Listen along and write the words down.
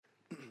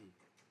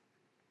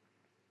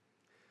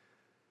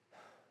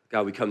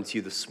God, we come to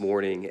you this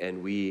morning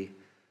and we,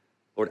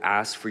 Lord,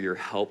 ask for your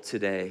help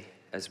today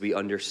as we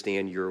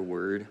understand your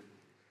word.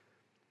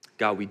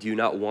 God, we do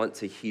not want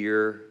to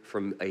hear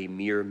from a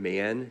mere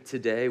man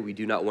today. We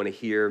do not want to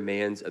hear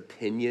man's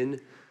opinion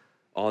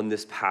on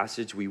this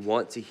passage. We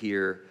want to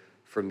hear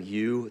from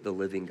you, the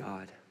living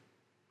God.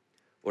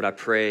 Lord, I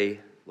pray,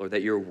 Lord,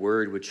 that your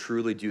word would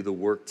truly do the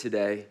work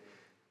today.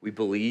 We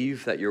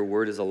believe that your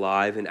word is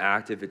alive and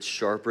active. It's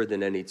sharper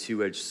than any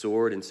two-edged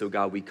sword. And so,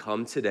 God, we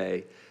come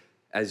today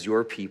as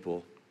your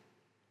people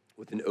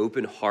with an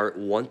open heart,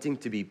 wanting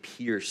to be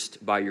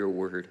pierced by your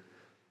word.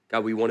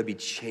 God, we want to be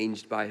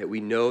changed by it. We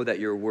know that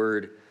your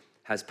word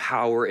has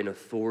power and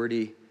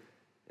authority.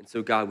 And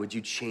so, God, would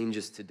you change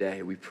us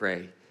today, we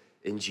pray,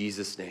 in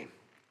Jesus' name.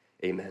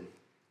 Amen.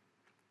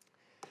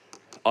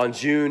 On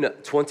June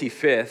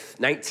 25th,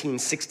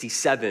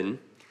 1967,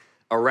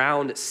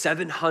 around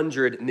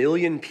 700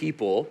 million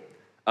people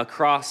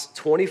across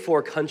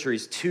 24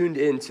 countries tuned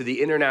in to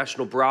the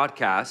international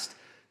broadcast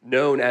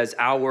known as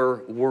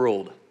Our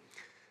World.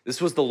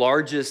 This was the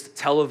largest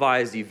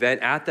televised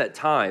event at that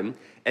time,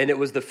 and it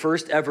was the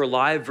first ever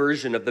live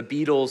version of the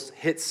Beatles'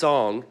 hit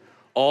song,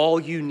 All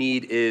You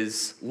Need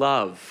Is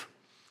Love.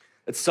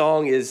 That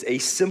song is a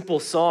simple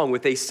song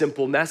with a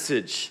simple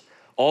message.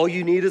 All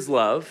you need is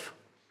love.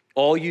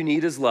 All you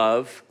need is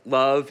love.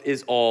 Love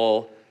is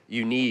all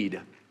you need.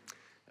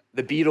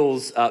 The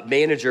Beatles'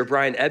 manager,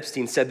 Brian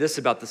Epstein, said this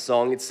about the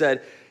song.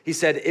 He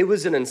said, it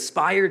was an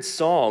inspired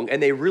song,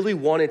 and they really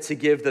wanted to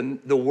give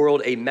the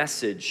world a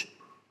message.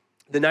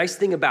 The nice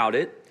thing about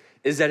it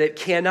is that it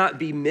cannot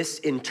be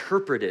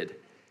misinterpreted.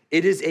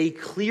 It is a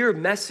clear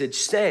message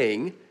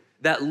saying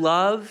that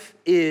love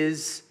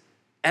is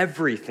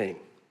everything.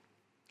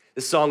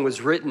 The song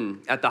was written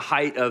at the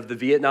height of the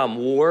Vietnam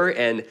War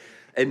and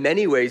in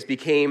many ways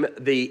became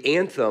the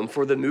anthem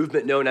for the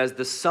movement known as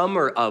the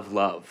Summer of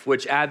Love,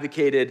 which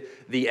advocated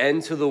the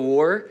end to the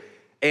war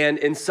and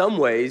in some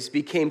ways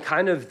became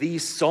kind of the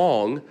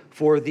song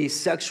for the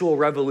sexual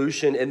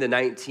revolution in the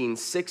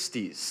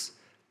 1960s.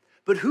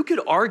 But who could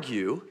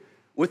argue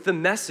with the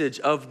message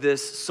of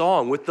this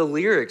song, with the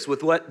lyrics,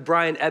 with what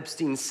Brian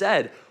Epstein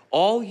said?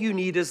 All you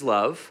need is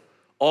love.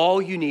 All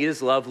you need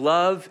is love.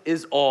 Love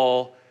is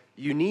all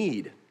you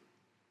need. It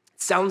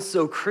sounds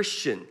so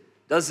Christian,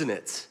 doesn't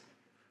it?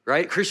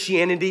 Right?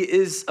 Christianity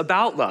is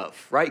about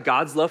love, right?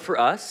 God's love for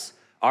us,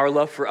 our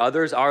love for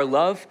others, our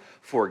love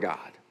for God.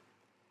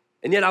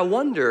 And yet I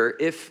wonder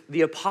if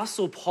the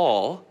Apostle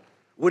Paul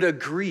would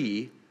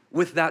agree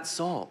with that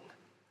song.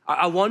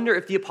 I wonder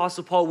if the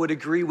Apostle Paul would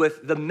agree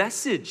with the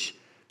message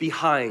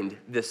behind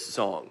this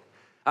song.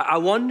 I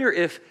wonder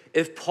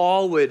if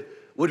Paul would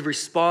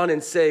respond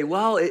and say,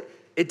 well,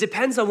 it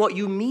depends on what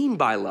you mean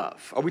by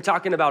love. Are we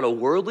talking about a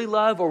worldly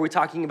love or are we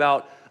talking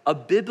about a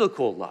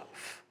biblical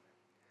love?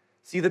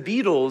 See, the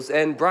Beatles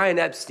and Brian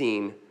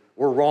Epstein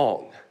were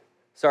wrong.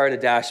 Sorry to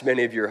dash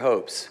many of your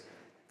hopes.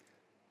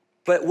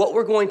 But what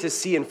we're going to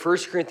see in 1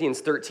 Corinthians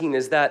 13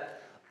 is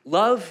that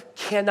love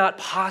cannot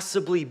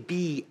possibly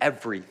be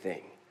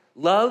everything.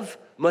 Love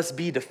must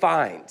be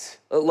defined.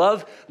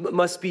 Love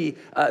must be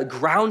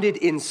grounded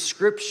in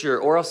Scripture,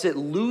 or else it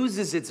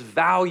loses its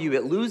value,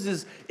 it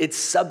loses its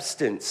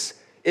substance.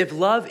 If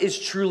love is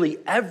truly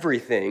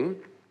everything,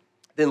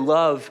 then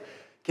love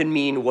can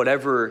mean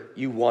whatever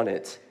you want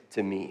it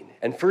to mean.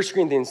 And 1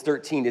 Corinthians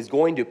 13 is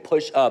going to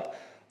push up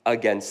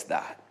against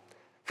that.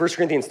 1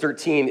 Corinthians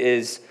 13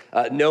 is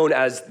known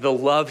as the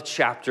love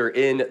chapter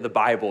in the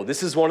Bible.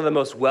 This is one of the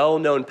most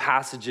well-known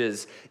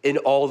passages in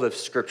all of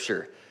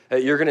Scripture.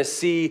 You're going to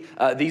see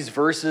these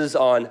verses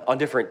on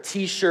different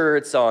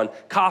t-shirts, on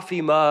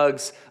coffee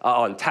mugs,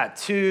 on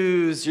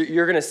tattoos.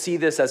 You're going to see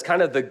this as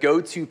kind of the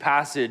go-to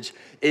passage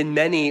in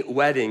many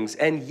weddings.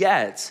 And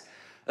yet,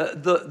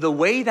 the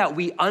way that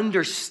we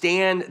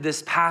understand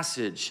this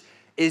passage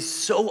is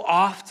so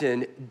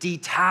often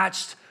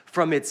detached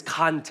from its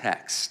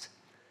context.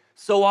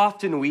 So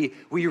often we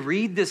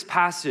read this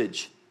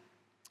passage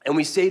and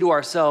we say to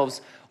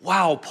ourselves,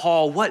 wow,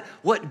 Paul,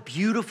 what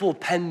beautiful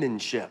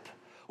penmanship.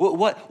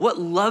 What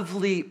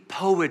lovely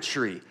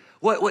poetry.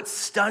 What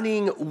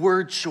stunning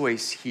word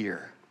choice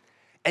here.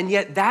 And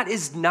yet that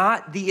is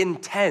not the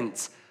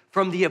intent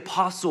from the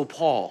Apostle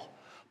Paul.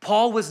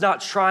 Paul was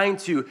not trying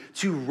to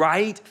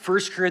write 1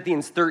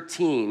 Corinthians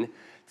 13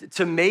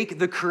 to make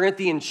the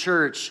Corinthian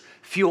church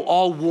feel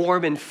all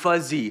warm and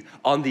fuzzy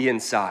on the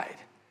inside.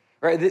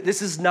 Right?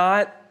 This is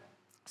not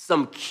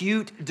some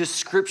cute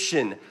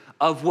description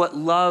of what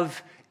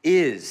love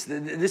is.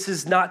 This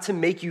is not to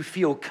make you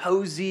feel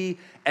cozy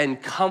and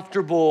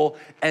comfortable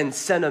and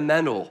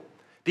sentimental.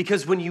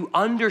 Because when you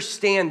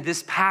understand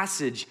this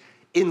passage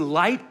in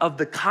light of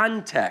the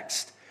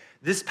context,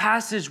 this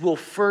passage will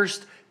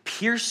first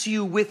pierce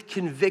you with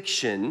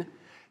conviction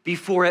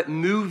before it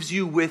moves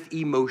you with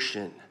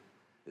emotion.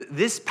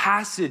 This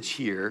passage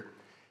here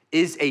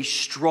is a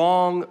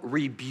strong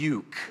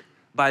rebuke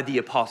by the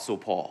Apostle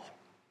Paul.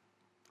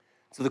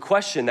 So the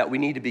question that we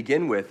need to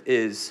begin with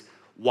is,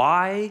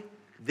 why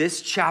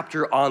this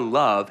chapter on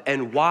love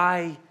and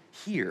why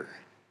here?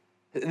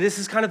 This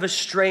is kind of a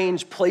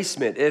strange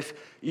placement if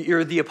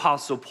you're the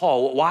Apostle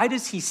Paul. Why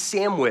does he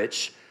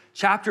sandwich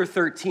chapter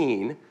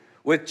 13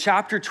 with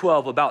chapter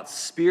 12 about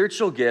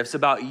spiritual gifts,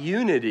 about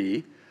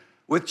unity,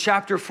 with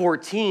chapter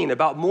 14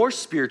 about more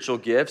spiritual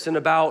gifts and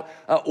about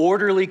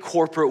orderly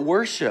corporate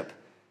worship?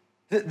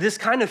 This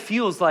kind of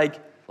feels like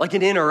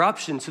an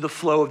interruption to the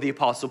flow of the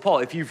Apostle Paul,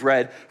 if you've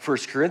read 1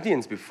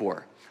 Corinthians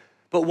before.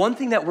 But one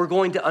thing that we're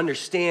going to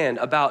understand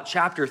about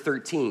chapter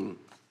 13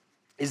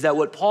 is that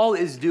what Paul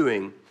is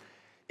doing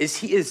is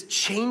he is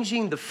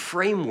changing the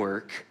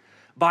framework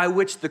by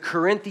which the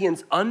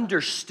Corinthians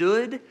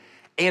understood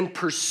and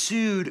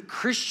pursued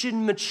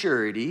Christian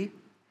maturity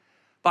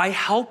by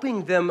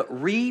helping them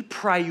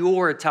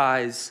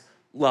reprioritize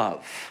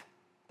love.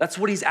 That's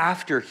what he's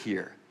after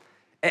here.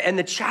 And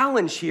the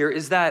challenge here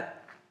is that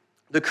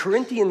the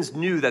Corinthians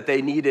knew that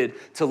they needed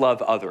to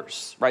love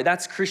others, right?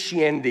 That's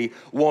Christianity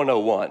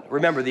 101.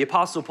 Remember, the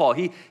Apostle Paul,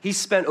 he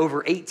spent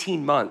over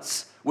 18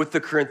 months with the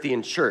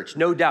Corinthian church.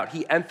 No doubt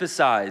he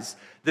emphasized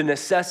the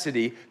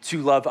necessity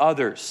to love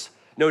others.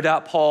 No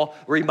doubt Paul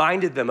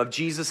reminded them of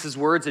Jesus'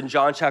 words in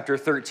John chapter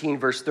 13,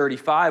 verse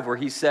 35, where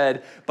he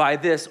said, "By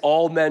this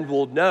all men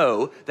will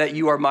know that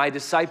you are my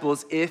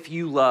disciples if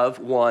you love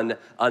one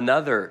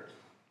another."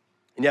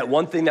 And yet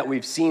one thing that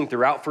we've seen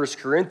throughout 1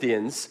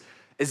 Corinthians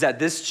is that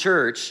this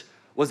church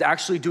was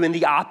actually doing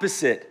the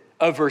opposite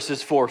of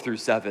verses 4 through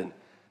 7,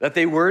 that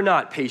they were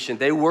not patient,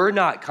 they were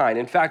not kind.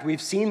 In fact,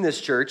 we've seen this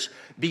church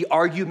be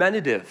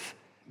argumentative,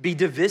 be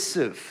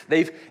divisive.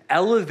 They've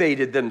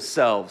elevated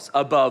themselves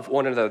above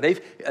one another.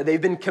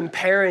 They've been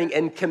comparing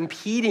and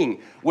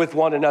competing with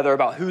one another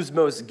about who's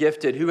most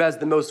gifted, who has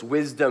the most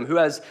wisdom, who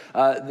has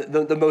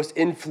the most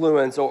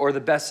influence or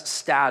the best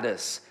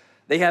status.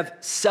 They have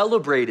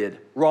celebrated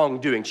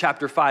wrongdoing,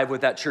 chapter 5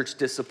 with that church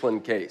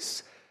discipline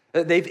case.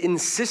 They've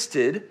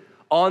insisted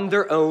on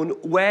their own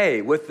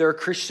way with their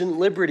Christian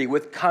liberty,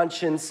 with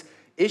conscience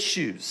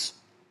issues.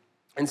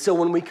 And so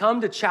when we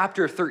come to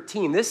chapter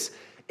 13, this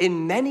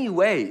in many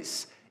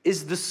ways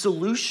is the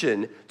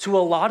solution to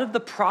a lot of the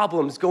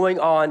problems going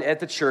on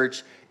at the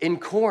church in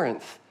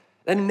Corinth.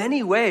 In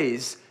many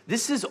ways,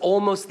 this is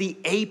almost the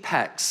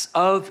apex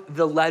of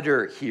the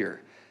letter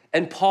here.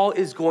 And Paul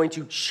is going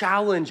to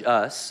challenge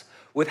us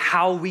with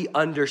how we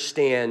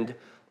understand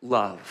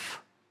love.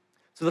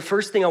 So the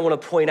first thing I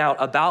want to point out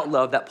about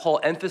love that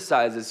Paul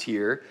emphasizes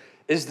here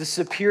is the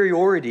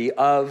superiority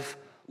of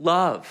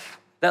love.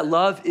 That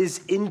love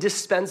is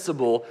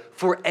indispensable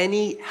for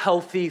any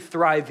healthy,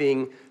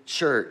 thriving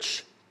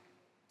church.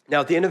 Now,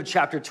 at the end of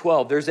chapter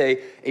 12, there's a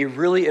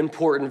really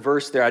important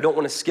verse there I don't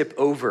want to skip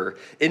over.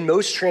 In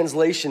most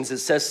translations, it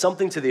says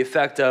something to the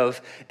effect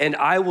of, "And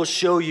I will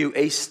show you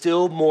a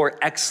still more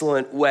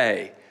excellent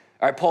way."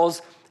 All right,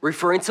 Paul's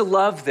referring to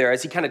love there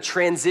as he kind of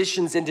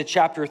transitions into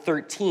chapter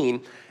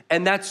 13,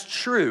 and that's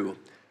true.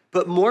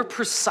 But more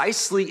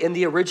precisely in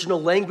the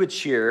original language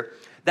here,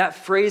 that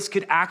phrase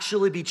could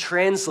actually be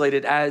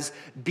translated as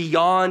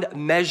beyond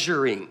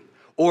measuring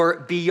or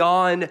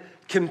beyond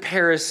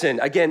comparison.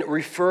 Again,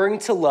 referring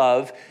to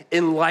love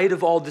in light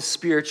of all the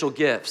spiritual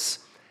gifts.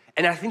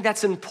 And I think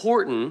that's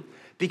important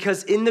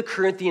because in the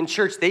Corinthian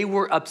church, they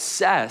were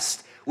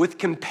obsessed with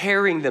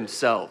comparing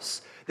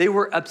themselves. They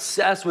were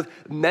obsessed with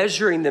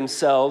measuring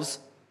themselves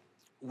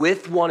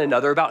with one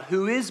another about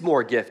who is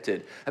more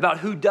gifted, about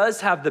who does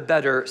have the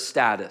better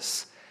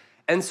status.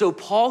 And so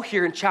Paul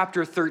here in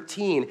chapter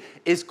 13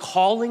 is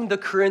calling the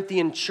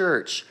Corinthian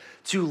church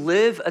to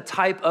live a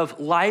type of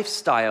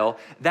lifestyle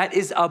that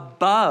is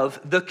above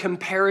the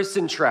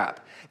comparison trap,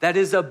 that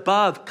is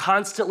above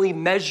constantly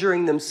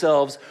measuring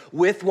themselves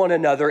with one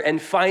another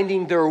and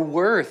finding their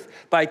worth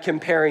by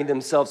comparing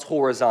themselves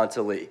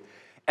horizontally.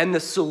 And the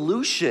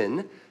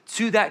solution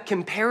to that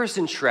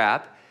comparison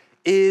trap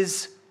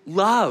is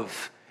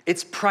love.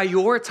 It's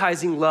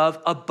prioritizing love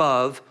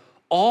above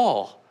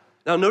all.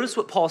 Now, notice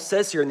what Paul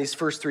says here in these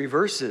first 3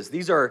 verses.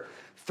 These are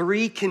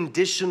 3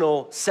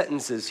 conditional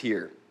sentences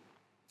here.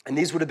 And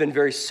these would have been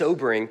very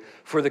sobering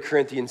for the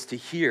Corinthians to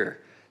hear.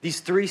 These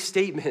 3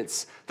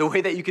 statements, the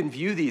way that you can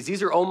view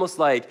these are almost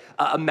like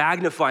a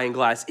magnifying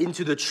glass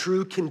into the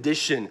true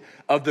condition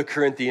of the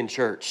Corinthian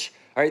church.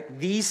 All right,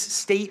 these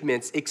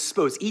statements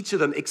each of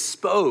them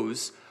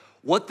expose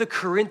what the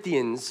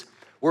Corinthians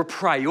were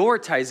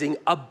prioritizing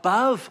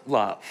above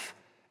love.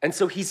 And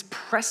so he's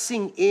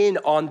pressing in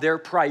on their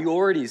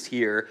priorities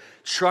here,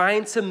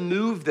 trying to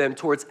move them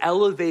towards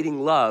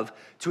elevating love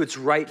to its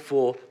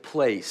rightful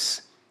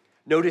place.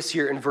 Notice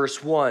here in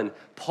verse 1,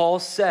 Paul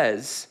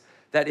says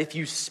that if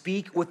you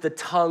speak with the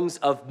tongues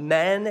of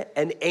men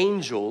and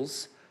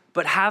angels,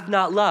 but have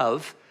not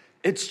love,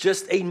 it's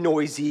just a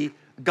noisy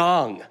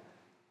gong.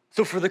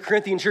 So for the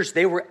Corinthian church,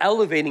 they were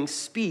elevating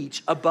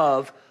speech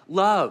above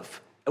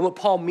love. And what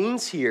Paul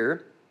means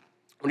here,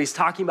 when he's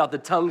talking about the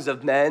tongues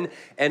of men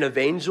and of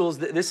angels,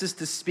 this is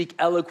to speak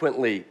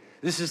eloquently.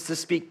 This is to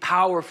speak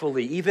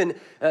powerfully, even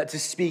to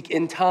speak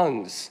in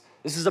tongues.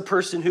 This is a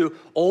person who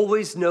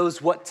always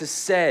knows what to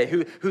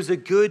say, who's a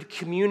good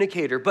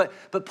communicator.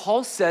 But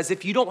Paul says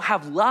if you don't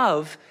have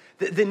love,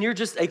 then you're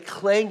just a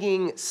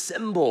clanging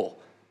cymbal.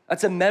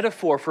 That's a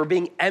metaphor for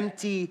being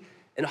empty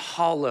and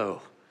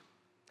hollow.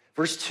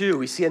 Verse 2,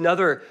 we see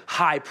another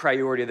high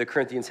priority the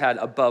Corinthians had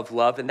above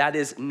love, and that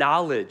is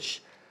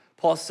knowledge.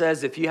 Paul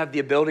says if you have the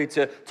ability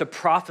to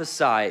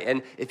prophesy,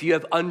 and if you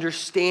have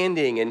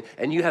understanding,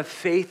 and you have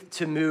faith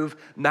to move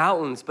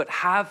mountains, but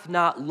have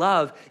not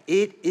love,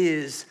 it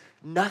is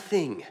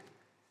nothing.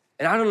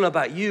 And I don't know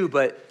about you,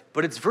 but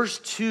it's verse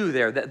 2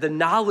 there, the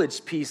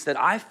knowledge piece that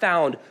I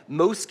found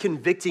most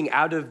convicting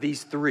out of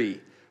these three.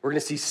 We're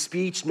gonna see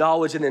speech,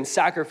 knowledge, and then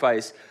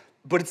sacrifice.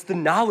 But it's the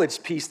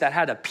knowledge piece that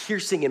had a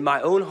piercing in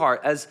my own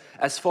heart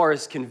as far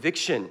as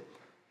conviction.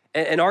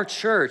 And our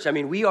church, I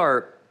mean, we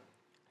are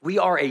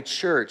a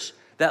church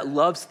that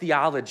loves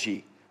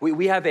theology.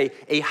 We have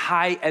a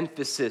high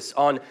emphasis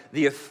on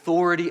the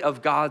authority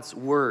of God's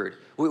word.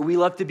 We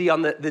love to be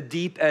on the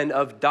deep end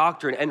of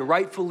doctrine, and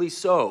rightfully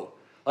so.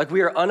 Like,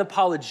 we are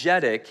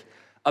unapologetic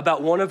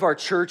about one of our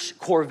church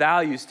core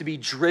values to be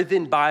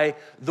driven by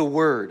the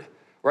word,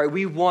 right?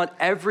 We want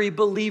every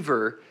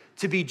believer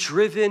to be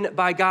driven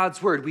by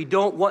God's word. We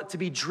don't want to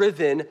be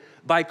driven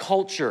by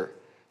culture.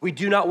 We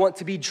do not want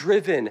to be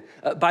driven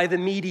by the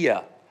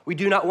media. We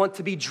do not want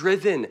to be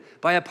driven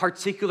by a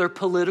particular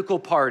political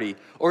party,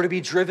 or to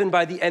be driven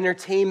by the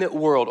entertainment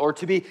world, or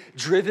to be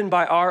driven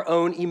by our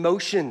own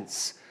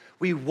emotions.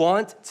 We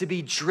want to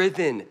be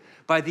driven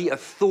by the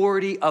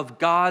authority of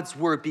God's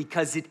word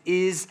because it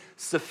is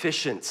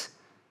sufficient.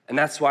 And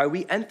that's why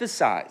we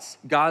emphasize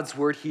God's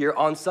word here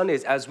on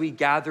Sundays as we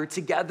gather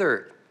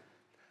together.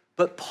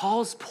 But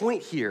Paul's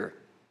point here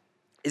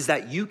is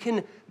that you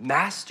can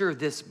master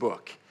this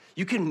book.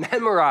 You can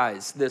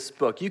memorize this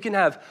book. You can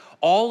have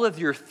all of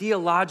your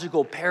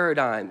theological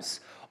paradigms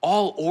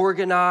all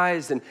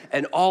organized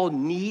and all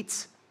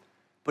neat.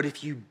 But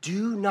if you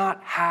do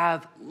not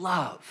have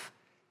love,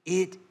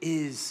 it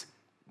is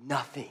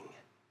nothing.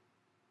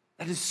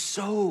 That is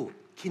so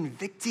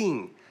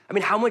convicting. I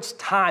mean, how much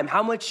time,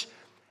 how much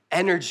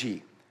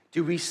energy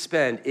do we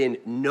spend in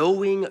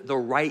knowing the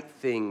right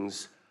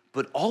things,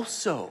 but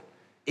also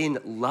in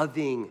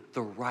loving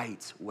the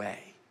right way,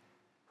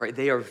 right?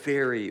 They are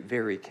very,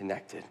 very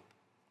connected.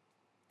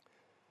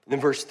 And then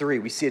verse 3,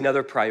 we see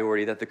another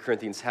priority that the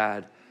Corinthians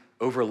had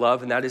over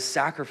love, and that is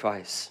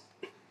sacrifice.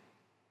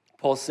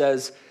 Paul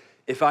says,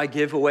 if I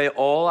give away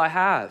all I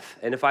have,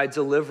 and if I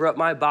deliver up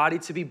my body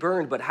to be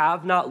burned, but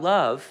have not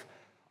love,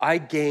 I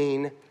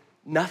gain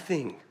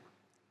nothing.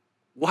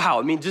 Wow,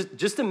 I mean,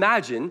 just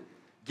imagine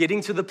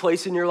getting to the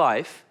place in your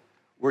life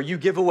where you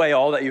give away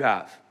all that you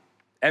have.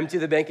 Empty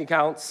the bank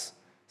accounts,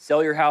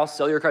 sell your house,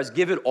 sell your cars,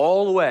 give it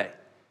all away.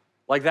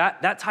 Like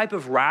that type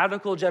of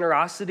radical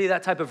generosity,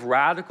 that type of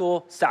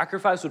radical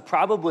sacrifice would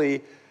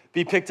probably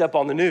be picked up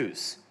on the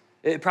news.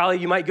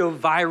 You might go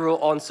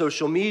viral on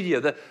social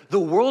media. The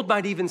world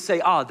might even say,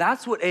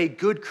 that's what a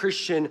good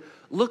Christian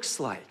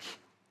looks like.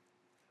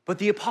 But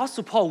the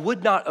Apostle Paul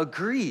would not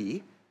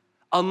agree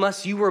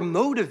unless you were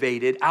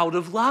motivated out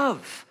of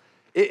love.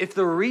 If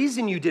the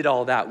reason you did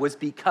all that was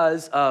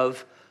because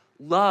of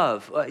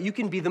love, you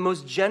can be the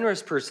most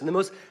generous person, the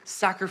most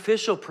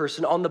sacrificial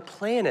person on the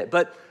planet,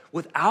 but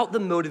without the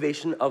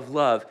motivation of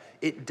love,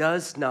 it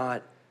does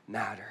not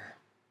matter.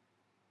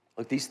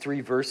 Look, these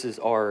three verses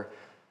are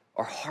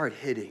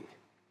hard-hitting.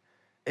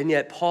 And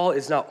yet Paul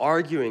is not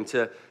arguing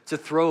to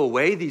throw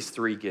away these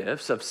three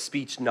gifts of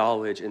speech,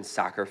 knowledge, and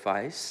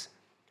sacrifice.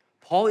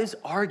 Paul is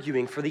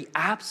arguing for the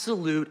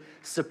absolute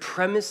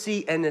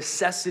supremacy and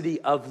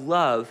necessity of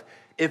love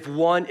if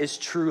one is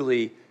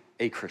truly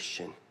a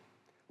Christian.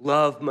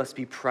 Love must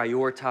be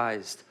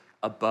prioritized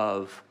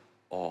above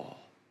all.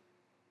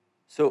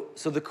 So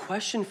the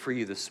question for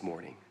you this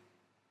morning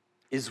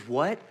is,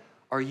 what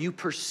are you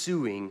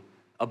pursuing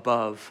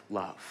above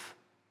love?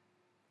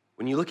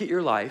 When you look at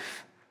your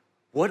life,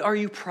 what are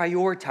you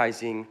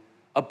prioritizing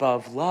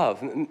above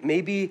love?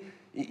 Maybe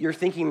you're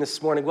thinking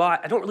this morning, well,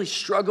 I don't really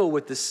struggle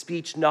with the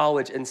speech,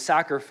 knowledge, and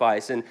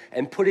sacrifice and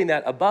putting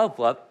that above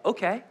love.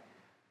 Okay,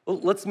 well,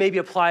 let's maybe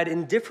apply it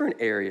in different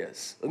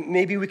areas.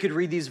 Maybe we could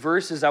read these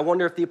verses. I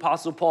wonder if the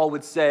Apostle Paul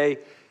would say,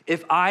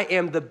 if I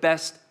am the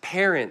best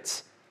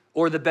parent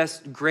or the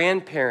best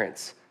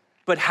grandparent,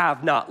 but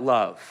have not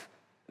love,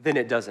 then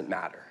it doesn't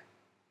matter.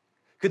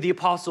 Could the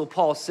Apostle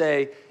Paul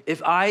say,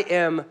 if I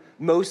am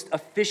most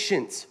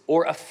efficient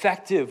or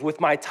effective with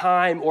my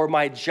time or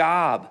my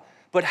job,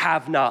 but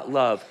have not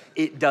love,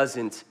 it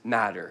doesn't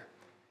matter.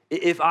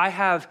 If I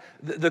have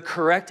the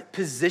correct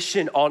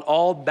position on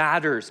all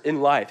matters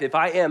in life, if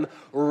I am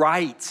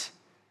right,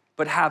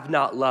 but have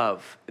not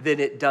love, then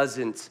it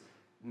doesn't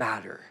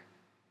matter.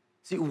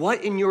 See,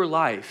 what in your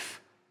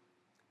life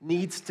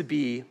needs to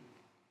be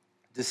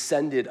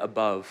descended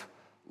above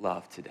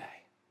love today?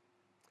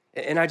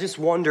 And I just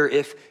wonder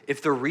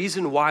if the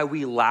reason why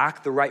we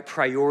lack the right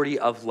priority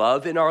of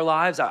love in our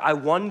lives, I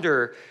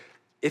wonder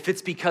if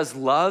it's because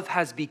love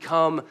has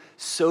become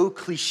so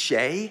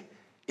cliche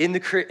in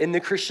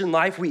the Christian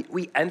life.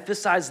 We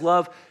emphasize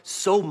love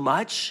so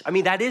much. I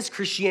mean, that is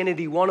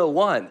Christianity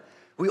 101.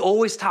 We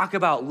always talk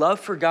about love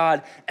for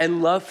God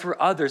and love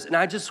for others. And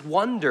I just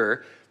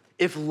wonder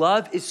if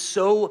love is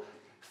so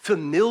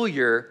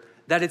familiar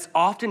that it's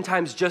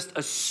oftentimes just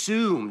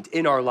assumed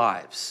in our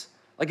lives.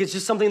 Like it's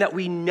just something that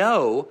we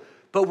know,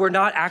 but we're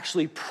not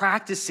actually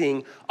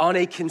practicing on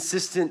a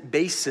consistent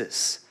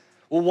basis.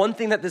 Well, one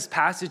thing that this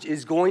passage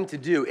is going to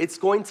do, it's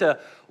going to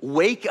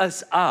wake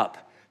us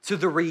up to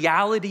the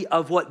reality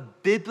of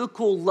what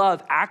biblical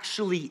love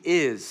actually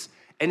is.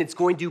 And it's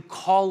going to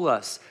call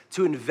us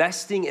to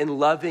investing in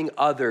loving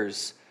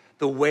others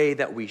the way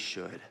that we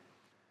should.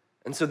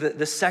 And so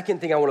the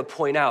second thing I want to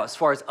point out as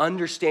far as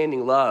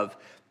understanding love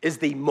is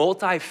the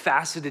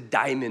multifaceted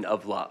diamond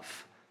of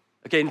love.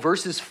 Okay, in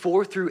verses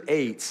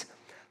 4-8,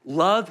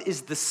 love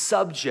is the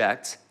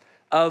subject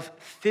of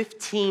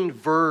 15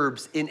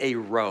 verbs in a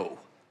row.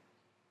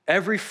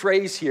 Every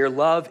phrase here,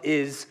 love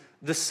is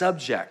the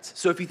subject.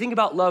 So if you think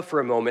about love for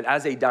a moment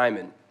as a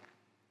diamond,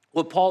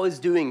 what Paul is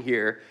doing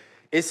here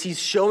is he's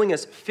showing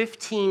us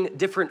 15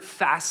 different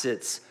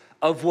facets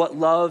of what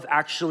love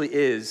actually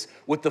is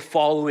with the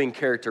following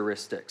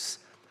characteristics.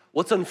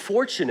 What's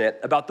unfortunate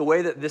about the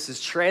way that this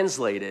is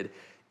translated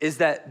is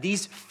that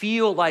these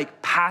feel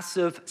like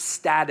passive,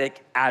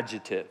 static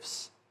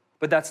adjectives.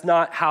 But that's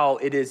not how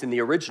it is in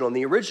the original. In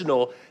the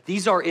original,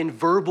 these are in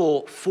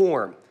verbal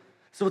form.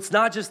 So it's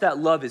not just that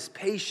love is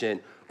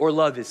patient or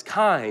love is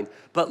kind,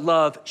 but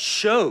love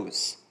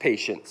shows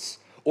patience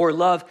or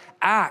love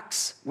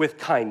acts with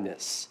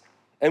kindness.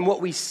 And what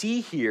we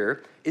see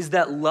here is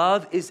that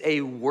love is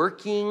a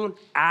working,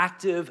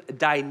 active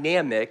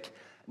dynamic,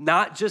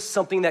 not just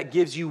something that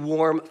gives you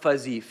warm,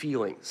 fuzzy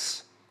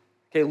feelings.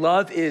 Okay,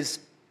 love is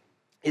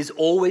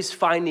always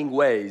finding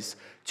ways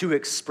to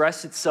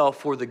express itself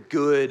for the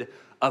good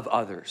of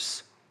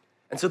others.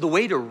 And so the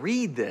way to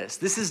read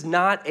this is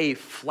not a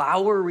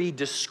flowery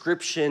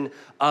description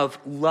of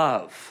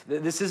love.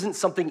 This isn't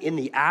something in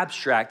the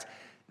abstract.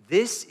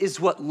 This is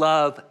what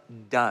love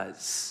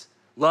does.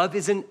 Love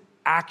is an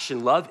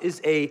action. Love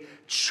is a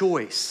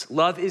choice.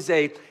 Love is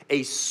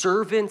a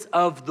servant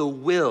of the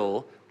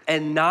will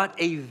and not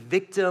a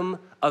victim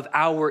of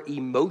our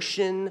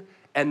emotion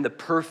and the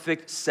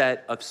perfect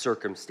set of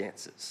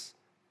circumstances.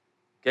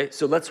 Okay,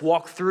 so let's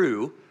walk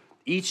through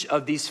each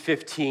of these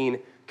 15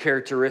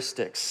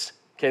 characteristics.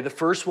 Okay, the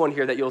first one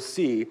here that you'll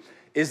see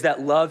is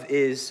that love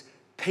is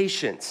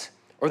patient,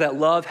 or that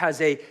love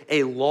has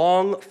a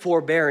long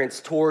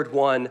forbearance toward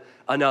one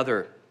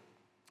another.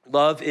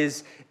 Love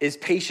is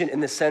patient in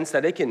the sense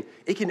that it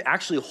can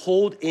actually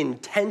hold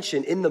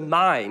intention in the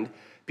mind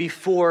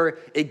before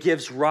it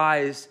gives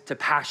rise to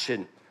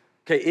passion.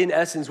 Okay, in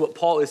essence, what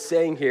Paul is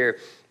saying here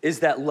is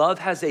that love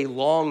has a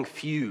long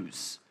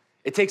fuse.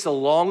 It takes a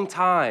long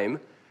time,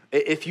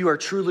 if you are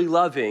truly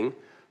loving,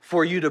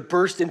 for you to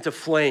burst into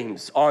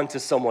flames onto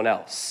someone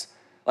else.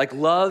 Like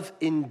love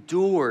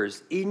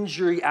endures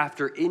injury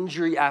after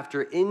injury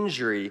after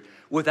injury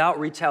without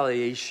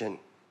retaliation.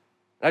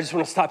 I just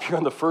want to stop here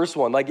on the first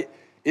one. Like,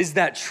 is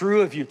that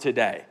true of you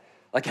today?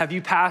 Like, have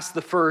you passed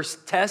the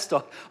first test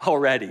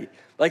already?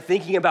 Like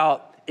thinking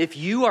about if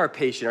you are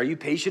patient, are you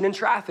patient in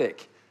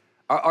traffic?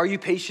 Are you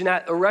patient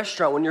at a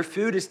restaurant when your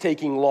food is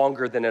taking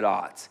longer than it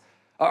ought?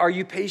 Are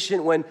you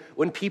patient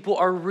when people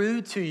are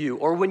rude to you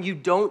or when you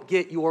don't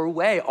get your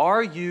way?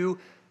 Are you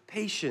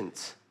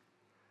patient?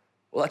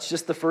 Well, that's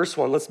just the first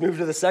one. Let's move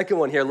to the second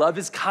one here. Love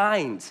is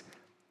kind.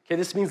 Okay,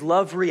 this means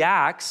love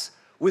reacts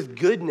with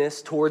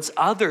goodness towards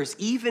others,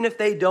 even if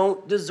they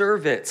don't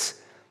deserve it.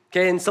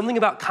 Okay, and something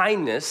about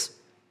kindness,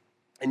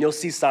 and you'll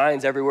see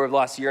signs everywhere of the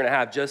last year and a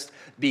half, just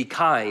be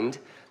kind.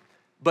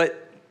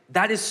 But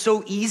that is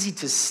so easy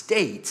to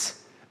state,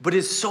 but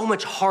is so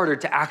much harder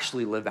to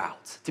actually live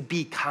out, to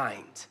be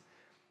kind.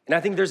 And I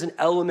think there's an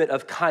element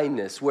of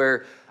kindness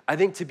where I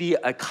think to be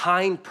a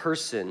kind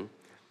person,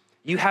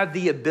 you have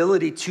the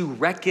ability to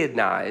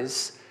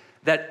recognize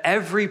that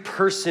every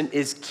person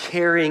is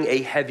carrying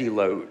a heavy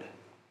load.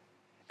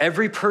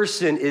 Every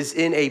person is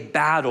in a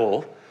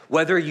battle,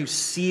 whether you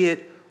see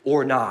it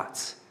or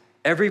not.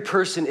 Every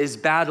person is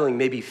battling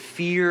maybe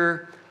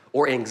fear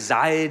or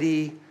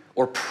anxiety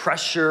or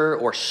pressure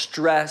or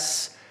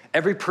stress.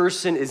 Every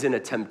person is in a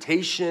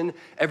temptation.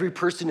 Every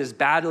person is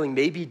battling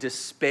maybe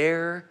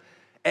despair.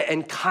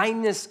 And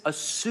kindness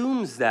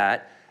assumes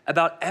that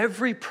about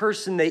every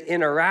person they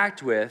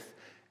interact with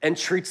and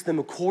treats them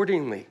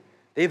accordingly.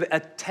 They have a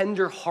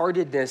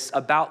tender-heartedness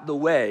about the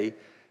way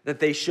that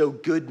they show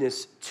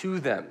goodness to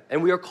them.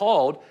 And we are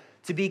called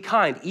to be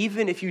kind,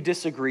 even if you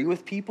disagree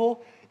with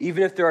people,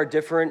 even if there are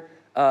different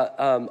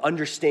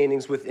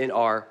understandings within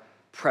our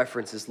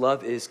preferences.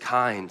 Love is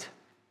kind.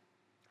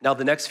 Now,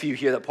 the next few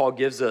here that Paul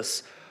gives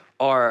us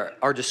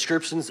are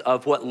descriptions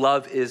of what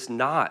love is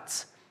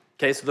not.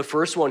 Okay, so the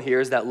first one here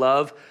is that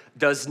love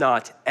does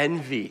not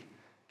envy.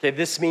 Okay,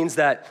 this means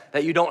that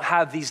you don't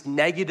have these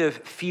negative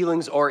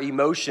feelings or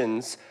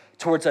emotions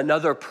towards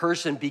another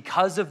person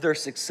because of their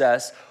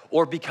success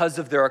or because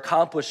of their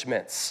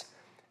accomplishments.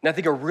 And I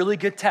think a really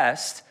good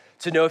test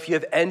to know if you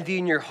have envy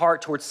in your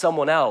heart towards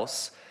someone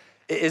else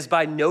is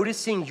by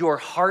noticing your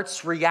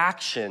heart's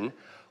reaction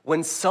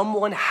when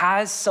someone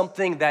has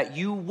something that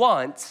you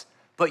want,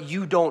 but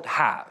you don't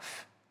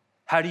have.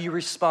 How do you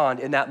respond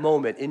in that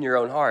moment in your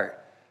own heart?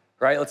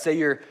 right? Let's say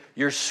you're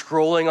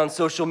scrolling on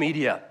social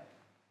media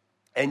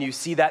and you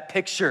see that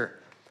picture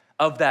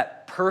of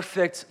that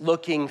perfect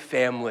looking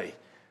family,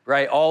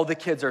 right? All the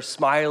kids are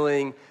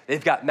smiling,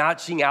 they've got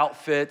matching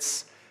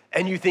outfits,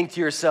 and you think to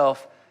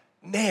yourself,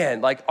 man,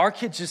 like our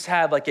kids just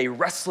had like a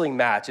wrestling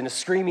match and a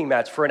screaming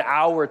match for an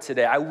hour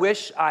today. I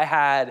wish I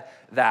had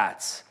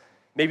that.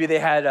 Maybe they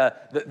had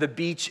the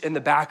beach in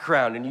the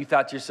background and you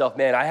thought to yourself,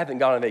 man, I haven't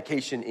gone on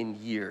vacation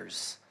in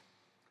years,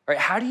 right?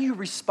 How do you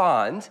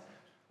respond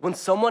when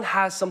someone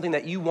has something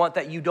that you want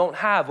that you don't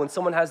have, when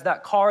someone has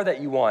that car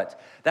that you want,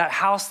 that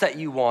house that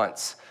you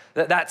want,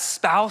 that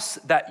spouse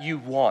that you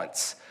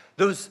want,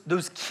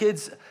 those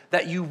kids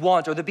that you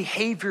want, or the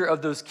behavior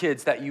of those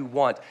kids that you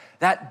want,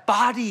 that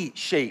body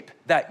shape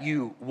that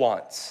you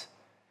want?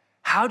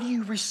 How do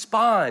you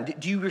respond?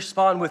 Do you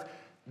respond with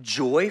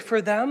joy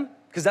for them?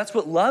 Because that's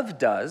what love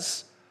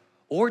does.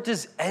 Or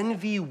does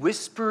envy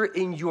whisper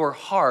in your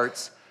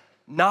heart,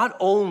 not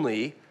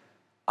only,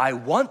 I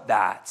want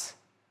that,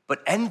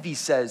 but envy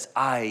says,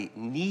 I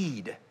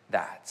need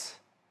that.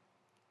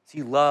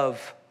 See,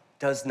 love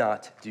does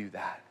not do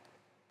that.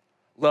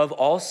 Love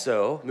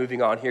also,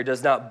 moving on here,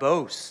 does not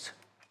boast.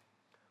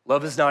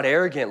 Love is not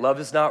arrogant. Love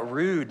is not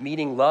rude,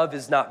 meaning love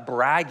is not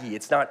braggy.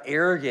 It's not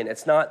arrogant.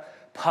 It's not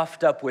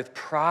puffed up with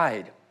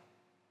pride.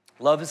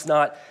 Love is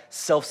not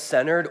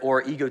self-centered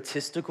or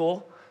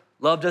egotistical.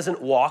 Love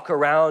doesn't walk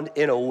around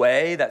in a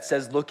way that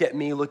says, look at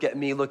me, look at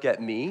me, look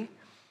at me.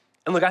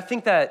 And look, I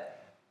think that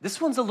this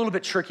one's a little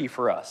bit tricky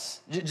for us.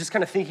 Just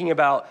kind of thinking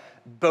about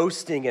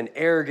boasting and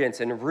arrogance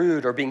and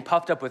rude or being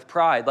puffed up with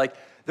pride. Like,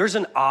 there's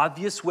an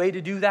obvious way to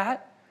do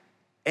that.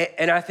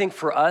 And I think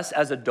for us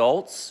as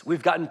adults,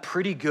 we've gotten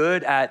pretty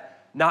good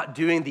at not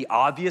doing the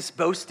obvious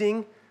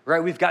boasting,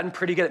 right? We've gotten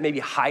pretty good at maybe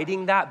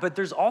hiding that, but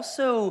there's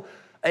also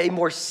a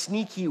more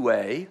sneaky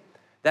way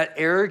that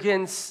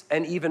arrogance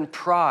and even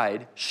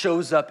pride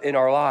shows up in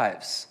our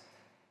lives.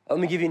 Let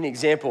me give you an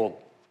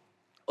example.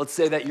 Let's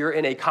say that you're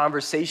in a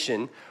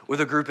conversation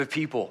with a group of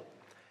people,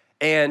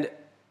 and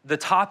the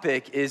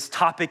topic is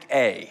topic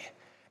A.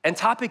 And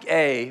topic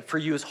A for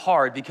you is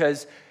hard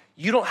because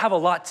you don't have a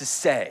lot to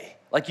say.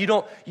 Like you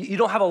don't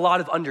have a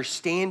lot of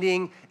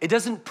understanding. It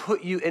doesn't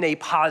put you in a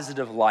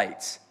positive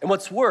light. And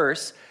what's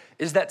worse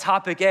is that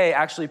topic A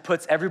actually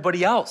puts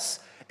everybody else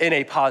in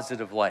a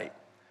positive light.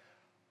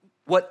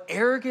 What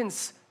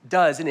arrogance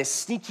does in a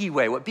sneaky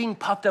way, what being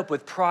puffed up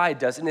with pride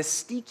does in a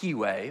sneaky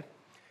way,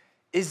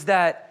 is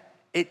that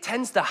it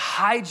tends to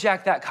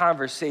hijack that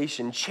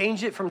conversation,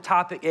 change it from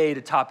topic A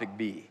to topic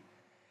B.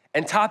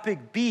 And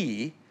topic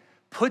B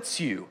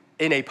puts you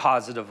in a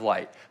positive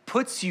light,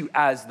 puts you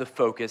as the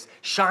focus,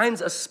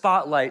 shines a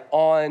spotlight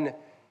on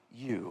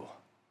you.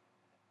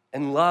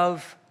 And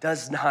love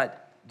does not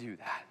do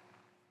that.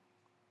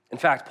 In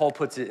fact, Paul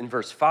puts it in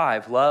verse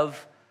 5,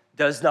 love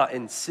does not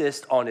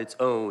insist on its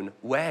own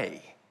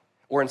way.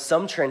 Or in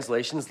some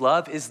translations,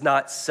 love is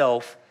not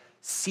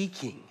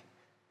self-seeking.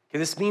 Okay,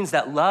 this means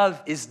that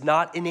love is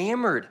not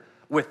enamored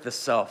with the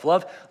self.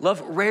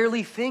 Love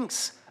rarely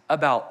thinks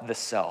about the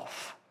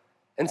self.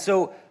 And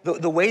so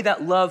the way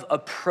that love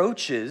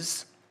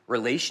approaches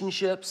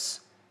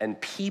relationships and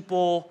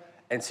people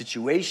and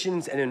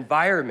situations and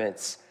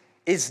environments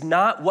is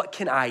not what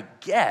can I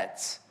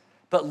get,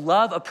 but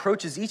love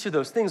approaches each of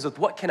those things with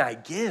what can I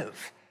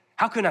give?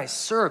 How can I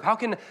serve? How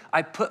can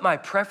I put my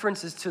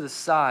preferences to the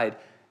side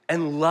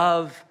and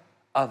love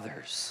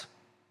others?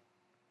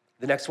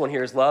 The next one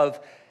here is love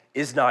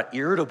is not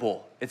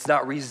irritable. It's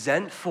not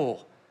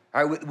resentful.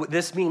 All right, what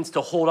this means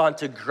to hold on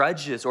to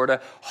grudges or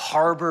to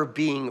harbor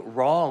being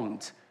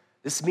wronged.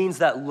 This means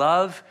that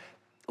love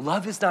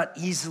is not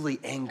easily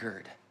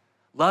angered.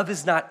 Love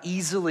is not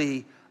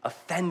easily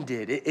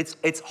offended.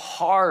 It's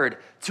hard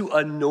to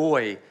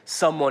annoy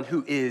someone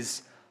who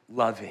is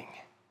loving.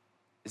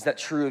 Is that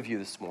true of you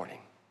this morning?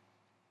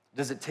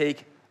 Does it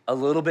take a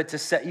little bit to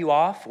set you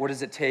off, or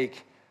does it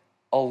take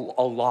a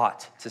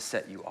lot to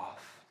set you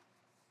off?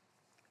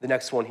 The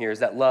next one here is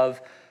that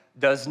love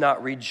does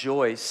not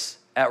rejoice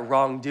at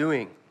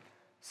wrongdoing.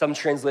 Some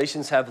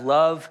translations have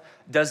love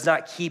does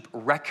not keep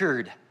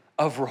record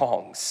of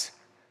wrongs.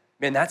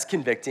 Man, that's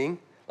convicting.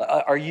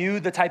 Are you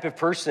the type of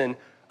person,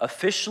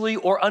 officially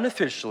or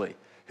unofficially,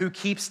 who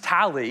keeps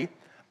tally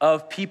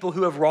of people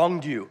who have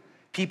wronged you,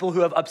 people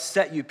who have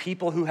upset you,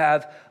 people who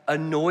have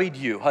annoyed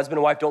you? Husband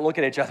and wife, don't look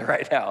at each other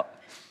right now.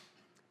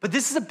 But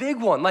this is a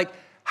big one. Like,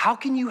 how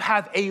can you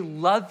have a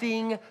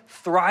loving,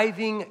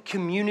 thriving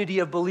community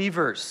of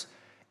believers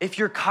if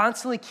you're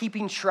constantly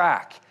keeping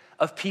track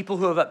of people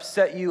who have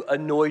upset you,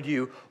 annoyed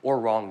you, or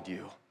wronged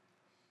you?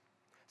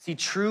 See,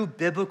 true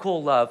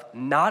biblical love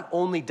not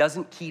only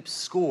doesn't keep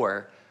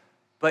score,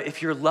 but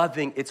if you're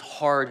loving, it's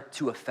hard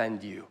to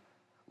offend you.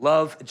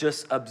 Love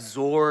just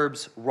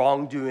absorbs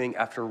wrongdoing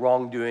after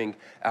wrongdoing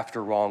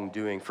after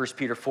wrongdoing. 1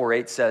 Peter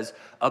 4:8 says,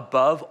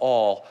 above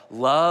all,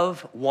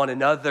 love one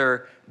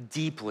another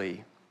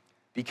deeply,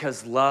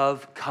 because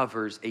love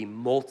covers a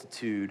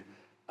multitude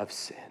of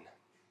sin.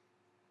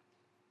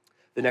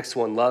 The next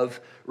one,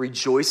 love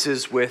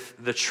rejoices with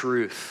the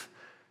truth.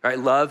 Right?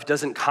 Love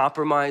doesn't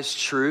compromise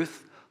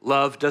truth.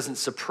 Love doesn't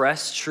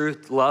suppress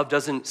truth. Love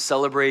doesn't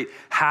celebrate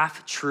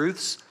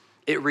half-truths.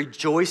 It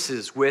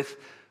rejoices with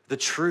the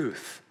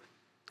truth.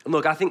 And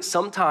look, I think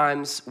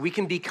sometimes we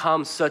can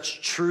become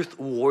such truth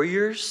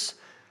warriors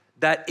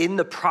that in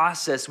the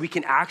process, we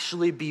can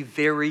actually be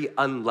very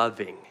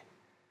unloving.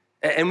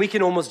 And we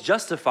can almost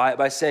justify it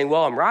by saying,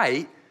 well, I'm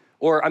right,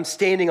 or I'm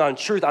standing on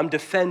truth, I'm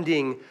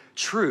defending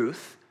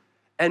truth.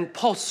 And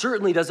Paul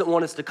certainly doesn't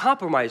want us to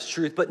compromise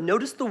truth, but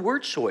notice the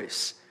word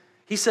choice.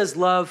 He says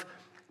love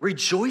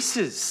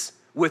rejoices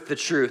with the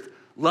truth.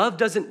 Love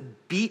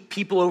doesn't beat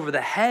people over the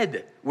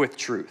head with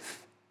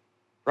truth,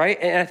 right?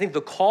 And I think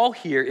the call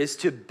here is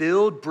to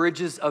build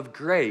bridges of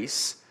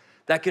grace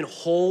that can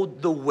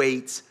hold the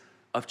weight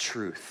of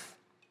truth.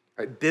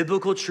 Right?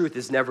 Biblical truth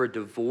is never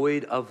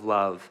devoid of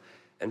love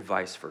and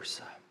vice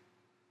versa.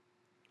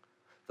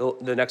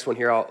 The next one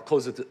here, I'll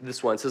close with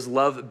this one. It says,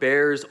 love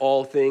bears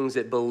all things,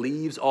 it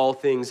believes all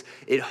things,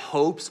 it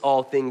hopes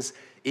all things,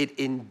 it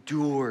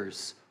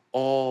endures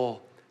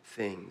all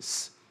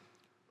things.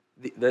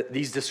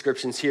 These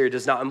descriptions here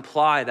does not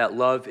imply that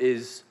love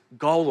is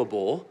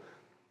gullible,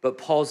 but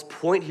Paul's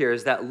point here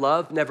is that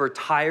love never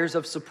tires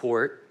of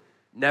support,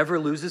 never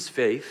loses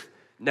faith,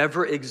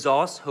 never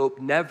exhausts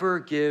hope, never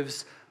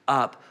gives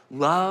up.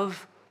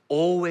 Love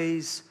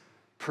always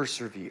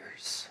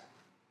perseveres.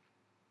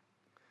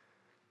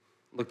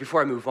 Look,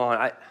 before I move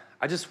on,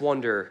 I just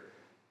wonder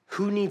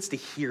who needs to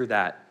hear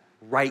that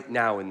right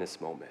now in this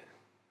moment.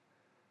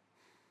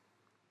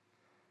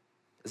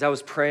 As I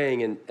was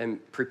praying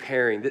and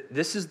preparing,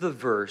 this is the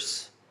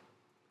verse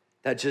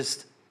that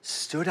just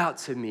stood out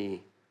to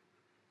me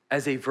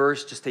as a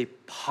verse, just a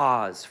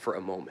pause for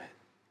a moment.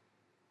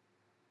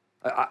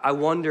 I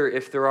wonder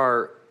if there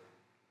are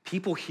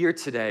people here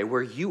today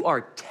where you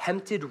are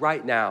tempted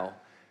right now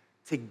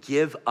to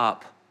give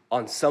up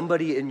on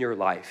somebody in your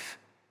life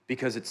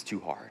because it's too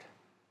hard,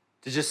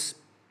 to just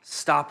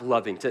stop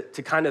loving, to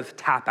kind of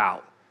tap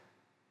out.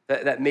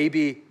 That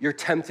maybe you're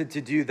tempted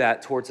to do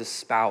that towards a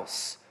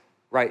spouse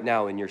right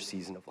now in your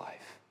season of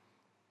life.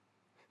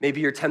 Maybe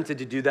you're tempted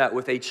to do that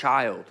with a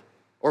child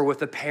or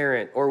with a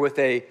parent or with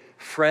a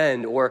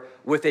friend or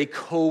with a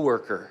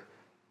coworker.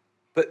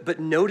 But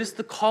notice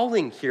the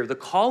calling here. The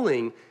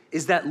calling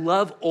is that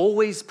love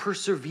always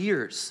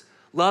perseveres.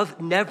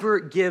 Love never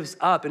gives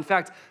up. In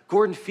fact,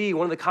 Gordon Fee,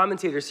 one of the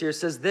commentators here,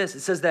 says this. It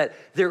says that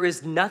there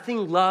is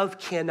nothing love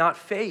cannot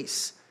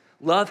face.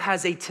 Love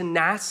has a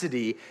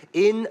tenacity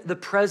in the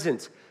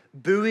present,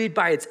 buoyed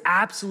by its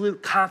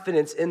absolute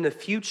confidence in the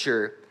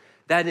future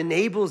that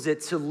enables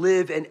it to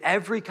live in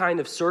every kind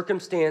of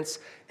circumstance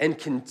and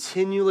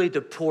continually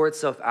to pour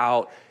itself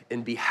out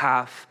in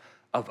behalf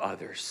of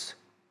others.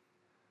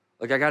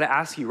 Like, I gotta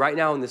ask you right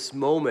now in this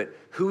moment,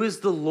 who is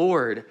the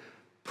Lord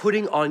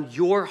putting on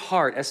your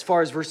heart as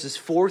far as verses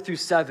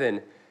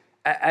 4-7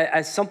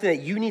 as something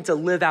that you need to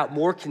live out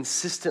more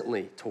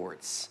consistently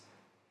towards?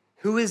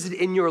 Who is it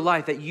in your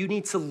life that you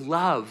need to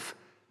love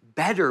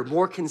better,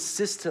 more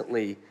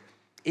consistently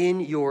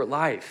in your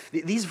life?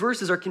 These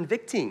verses are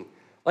convicting.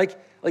 Like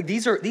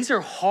these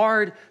are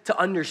hard to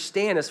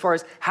understand as far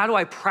as how do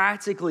I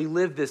practically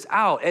live this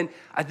out? And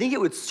I think it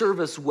would serve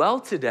us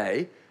well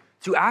today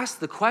to ask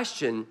the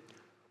question,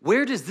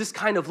 where does this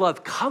kind of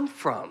love come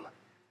from?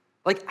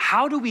 Like,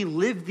 how do we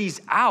live these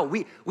out?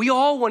 We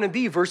all want to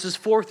be verses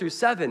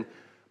 4-7,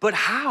 but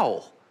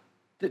how?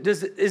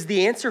 Is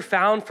the answer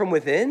found from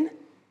within?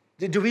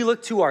 Do we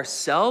look to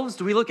ourselves?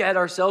 Do we look at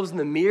ourselves in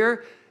the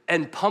mirror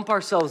and pump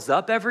ourselves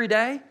up every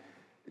day?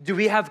 Do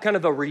we have kind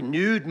of a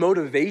renewed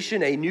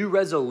motivation, a new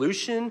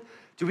resolution?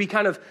 Do we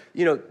kind of,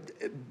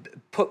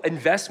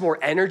 invest more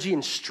energy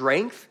and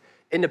strength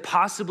into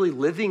possibly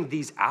living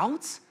these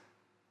out?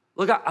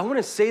 Look, I want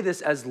to say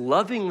this as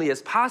lovingly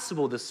as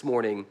possible this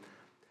morning.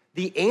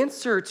 The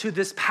answer to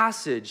this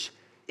passage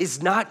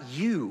is not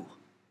you.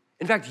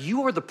 In fact,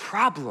 you are the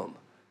problem.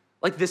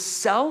 Like, the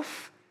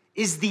self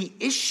is the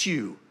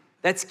issue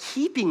that's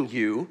keeping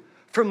you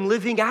from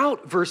living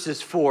out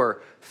verses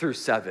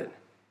 4-7.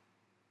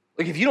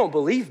 Like, if you don't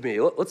believe me,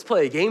 let's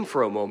play a game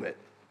for a moment.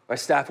 My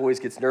staff always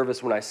gets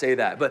nervous when I say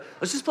that, but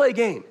let's just play a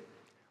game.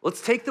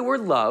 Let's take the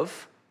word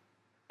love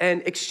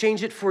and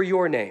exchange it for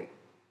your name,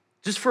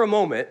 just for a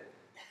moment,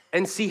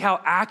 and see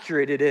how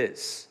accurate it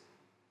is.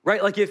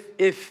 Right? Like,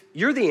 if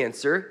you're the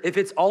answer, if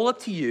it's all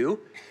up to you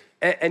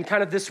and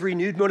kind of this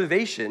renewed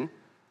motivation,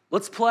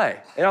 let's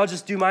play. And I'll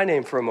just do my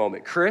name for a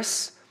moment.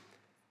 Chris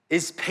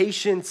is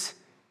patient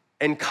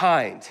and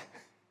kind.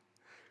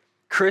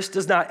 Chris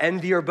does not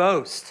envy or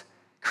boast.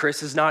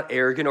 Chris is not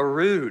arrogant or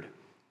rude.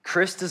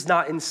 Chris does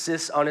not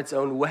insist on its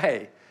own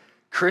way.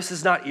 Chris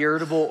is not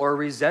irritable or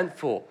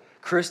resentful.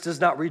 Chris does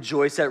not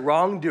rejoice at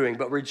wrongdoing,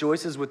 but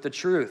rejoices with the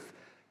truth.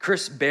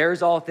 Chris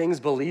bears all things,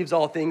 believes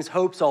all things,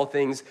 hopes all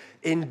things,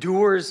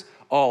 endures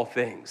all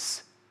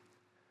things.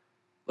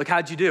 Like,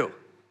 how'd you do?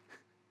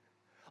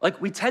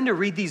 Like, we tend to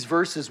read these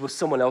verses with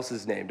someone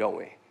else's name, don't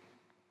we?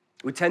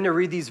 We tend to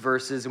read these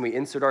verses and we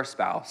insert our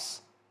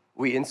spouse,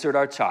 we insert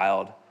our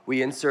child,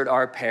 we insert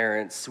our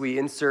parents, we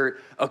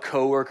insert a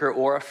coworker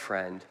or a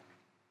friend.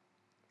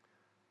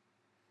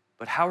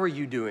 but how are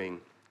you doing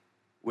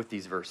with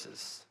these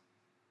verses?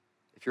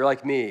 If you're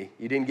like me,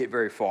 you didn't get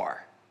very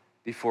far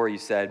before you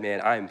said,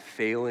 man, I am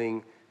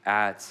failing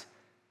at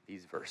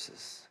these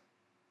verses.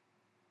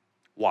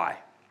 Why?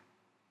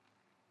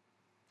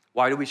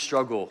 Why do we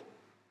struggle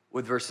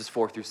with verses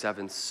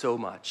 4-7 so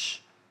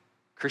much?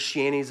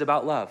 Christianity is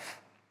about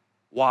love.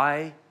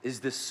 Why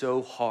is this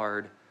so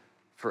hard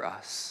for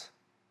us?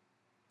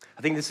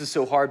 I think this is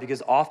so hard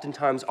because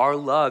oftentimes our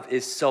love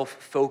is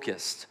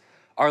self-focused.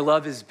 Our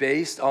love is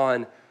based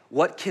on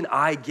what can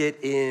I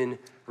get in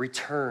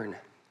return?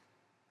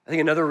 I think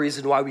another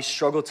reason why we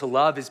struggle to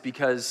love is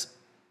because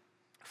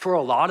for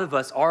a lot of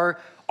us, our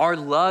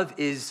love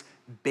is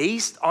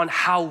based on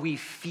how we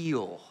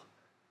feel.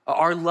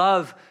 Our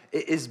love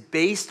is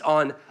based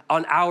on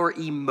our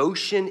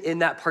emotion in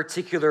that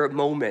particular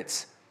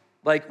moment.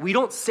 Like, we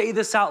don't say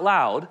this out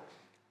loud,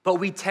 but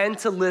we tend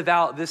to live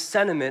out this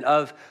sentiment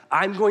of,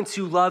 I'm going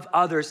to love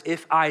others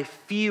if I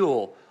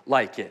feel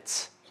like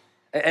it.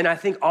 And I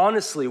think,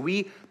 honestly,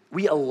 we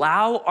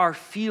allow our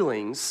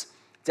feelings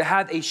to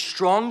have a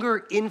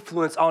stronger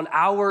influence on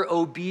our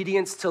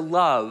obedience to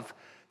love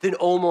than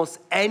almost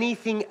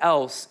anything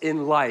else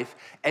in life.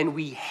 And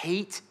we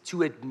hate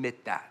to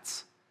admit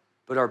that,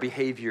 but our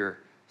behavior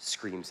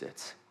screams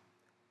it.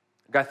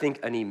 I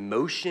think an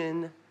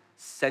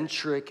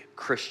emotion-centric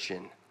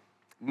Christian,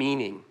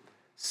 meaning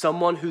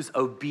someone whose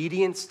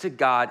obedience to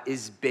God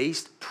is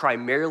based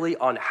primarily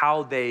on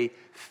how they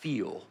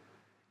feel,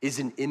 is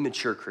an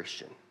immature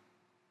Christian.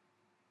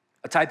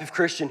 A type of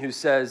Christian who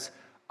says,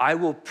 I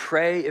will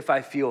pray if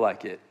I feel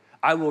like it.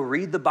 I will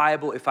read the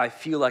Bible if I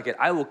feel like it.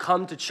 I will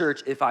come to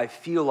church if I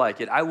feel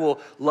like it. I will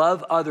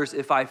love others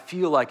if I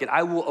feel like it.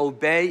 I will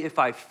obey if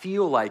I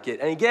feel like it.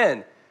 And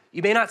again,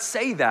 you may not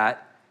say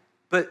that,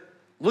 but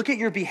look at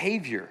your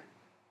behavior.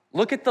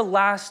 Look at the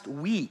last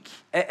week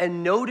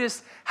and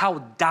notice how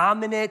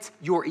dominant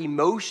your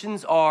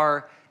emotions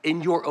are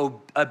in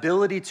your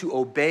ability to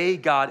obey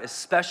God,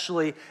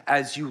 especially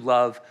as you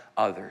love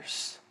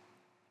others.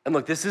 And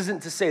look, this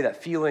isn't to say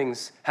that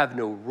feelings have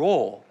no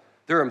role.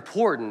 They're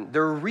important,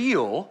 they're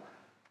real,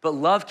 but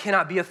love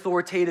cannot be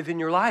authoritative in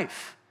your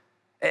life.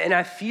 And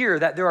I fear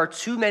that there are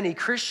too many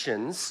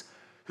Christians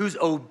whose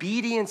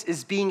obedience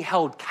is being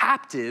held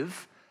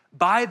captive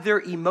by their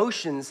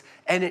emotions,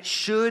 and it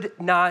should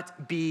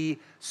not be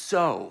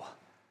so.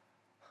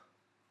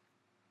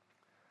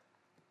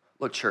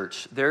 Look,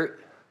 church, there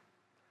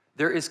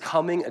is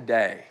coming a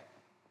day,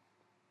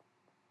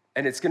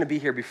 and it's gonna be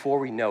here before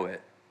we know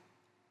it,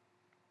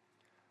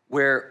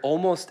 where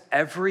almost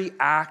every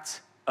act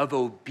of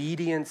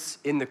obedience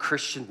in the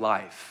Christian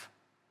life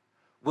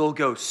will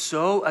go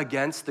so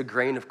against the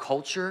grain of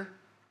culture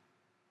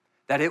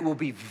that it will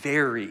be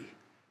very,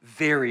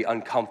 very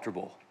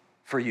uncomfortable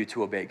for you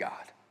to obey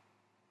God.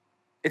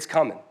 It's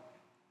coming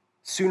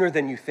sooner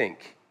than you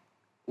think,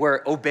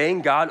 where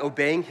obeying God,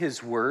 obeying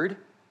his word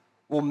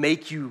will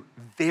make you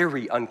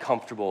very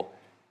uncomfortable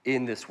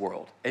in this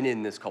world and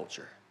in this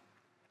culture.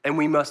 And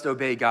we must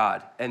obey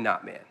God and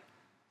not man.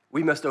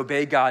 We must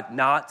obey God,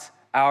 not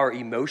our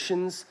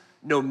emotions,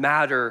 no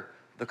matter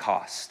the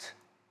cost.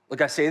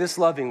 Look, I say this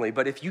lovingly,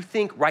 but if you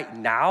think right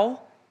now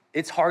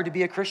it's hard to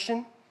be a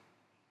Christian,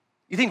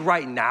 you think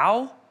right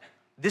now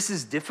this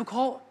is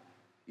difficult,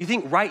 you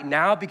think right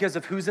now because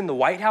of who's in the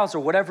White House or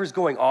whatever's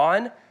going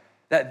on,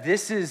 that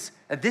this is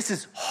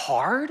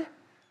hard?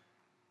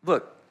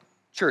 Look,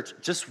 church,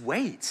 just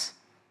wait.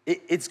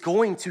 It's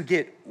going to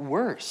get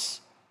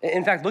worse.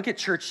 In fact, look at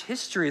church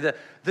history.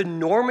 The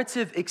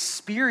normative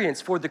experience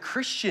for the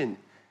Christian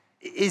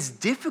is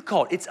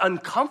difficult. It's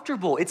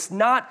uncomfortable. It's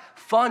not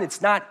fun.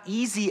 It's not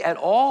easy at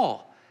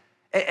all.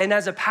 And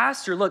as a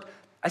pastor, look,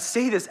 I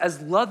say this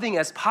as loving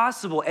as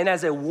possible and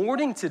as a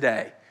warning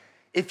today.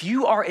 If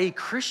you are a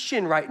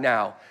Christian right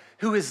now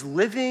who is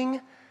living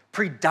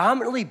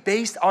predominantly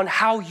based on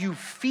how you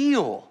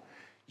feel,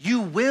 you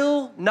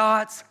will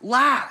not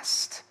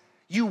last.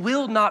 You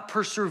will not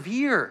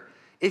persevere.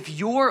 If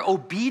your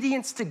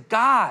obedience to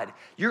God,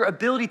 your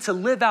ability to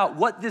live out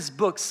what this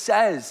book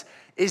says,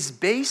 is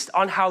based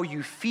on how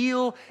you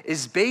feel,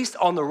 is based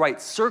on the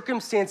right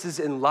circumstances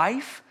in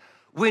life,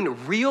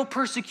 when real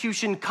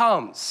persecution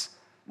comes,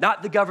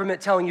 not the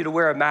government telling you to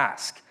wear a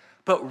mask,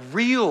 but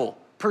real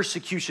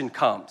persecution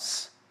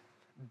comes,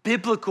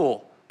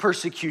 biblical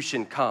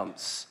persecution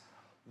comes,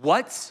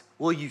 what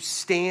will you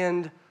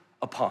stand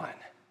upon?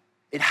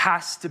 It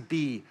has to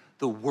be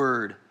the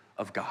word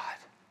of God.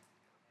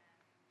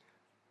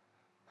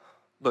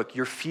 Look,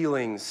 your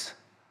feelings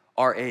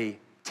are a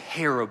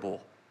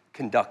terrible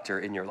conductor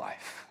in your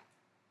life,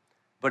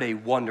 but a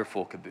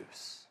wonderful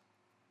caboose.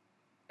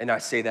 And I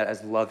say that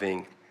as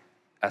loving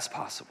as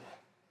possible.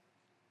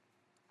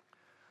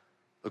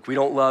 Look, we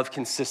don't love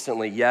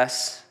consistently,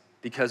 yes,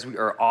 because we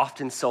are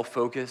often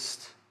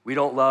self-focused. We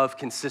don't love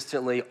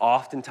consistently,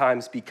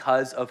 oftentimes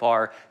because of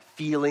our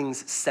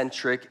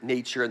feelings-centric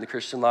nature in the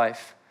Christian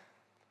life.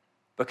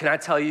 But can I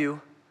tell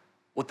you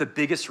what the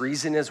biggest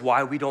reason is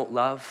why we don't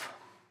love?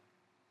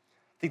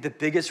 I think the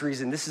biggest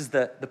reason, this is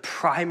the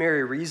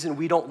primary reason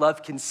we don't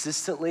love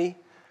consistently,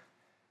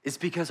 is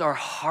because our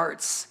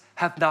hearts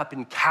have not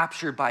been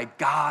captured by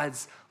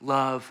God's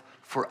love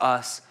for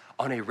us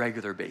on a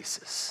regular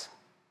basis.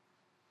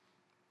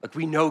 Like,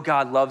 we know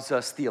God loves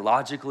us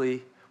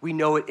theologically, we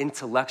know it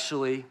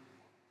intellectually,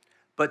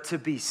 but to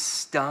be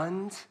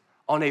stunned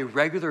on a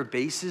regular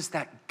basis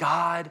that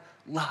God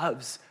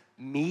loves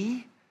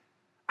me,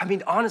 I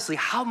mean, honestly,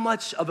 how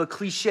much of a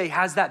cliche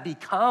has that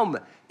become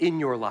in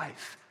your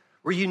life?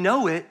 Where you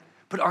know it,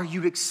 but are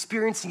you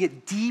experiencing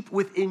it deep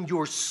within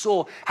your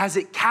soul? Has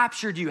it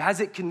captured you? Has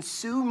it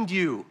consumed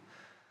you?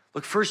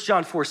 Look, 1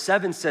 John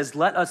 4:7 says,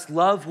 let us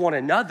love one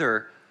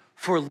another,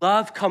 for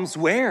love comes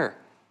where?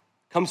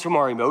 Comes from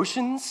our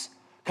emotions,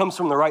 comes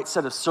from the right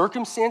set of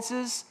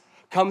circumstances,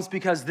 comes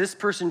because this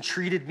person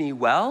treated me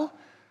well.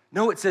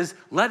 No, it says,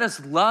 let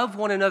us love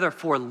one another,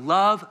 for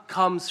love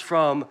comes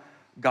from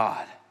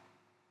God.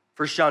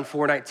 1 John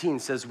 4:19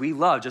 says, we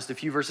love, just a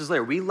few verses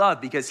later, we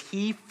love because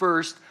he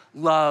first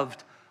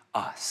loved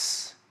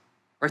us.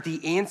 Right?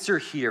 The answer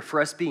here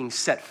for us being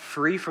set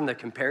free from the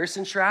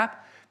comparison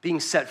trap, being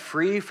set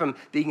free from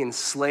being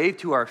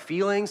enslaved to our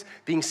feelings,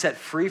 being set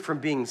free from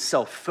being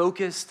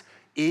self-focused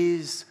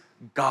is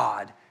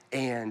God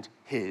and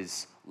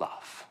his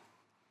love.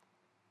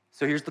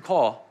 So here's the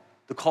call.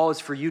 The call is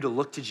for you to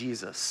look to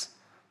Jesus.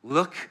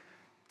 Look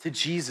to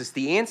Jesus.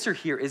 The answer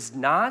here is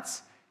not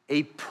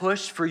a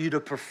push for you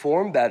to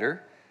perform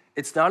better.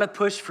 It's not a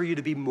push for you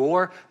to be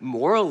more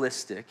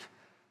moralistic.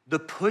 The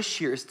push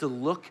here is to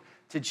look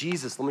to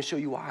Jesus. Let me show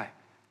you why.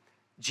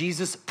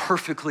 Jesus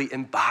perfectly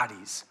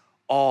embodies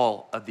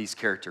all of these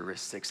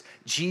characteristics.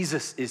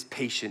 Jesus is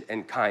patient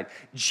and kind.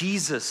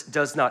 Jesus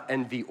does not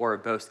envy or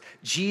boast.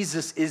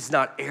 Jesus is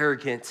not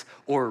arrogant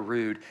or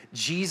rude.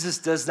 Jesus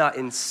does not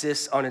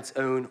insist on its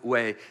own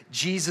way.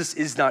 Jesus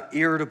is not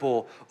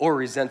irritable or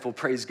resentful.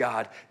 Praise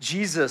God.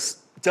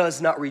 Jesus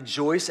does not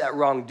rejoice at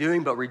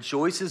wrongdoing, but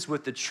rejoices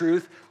with the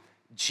truth.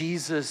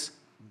 Jesus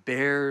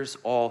bears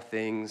all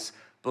things,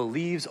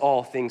 believes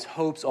all things,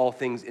 hopes all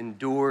things,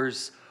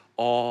 endures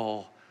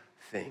all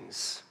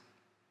things.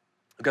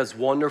 Because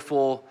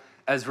wonderful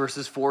as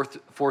verses 4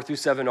 through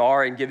 7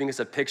 are in giving us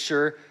a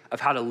picture of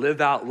how to live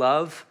out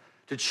love,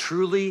 to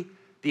truly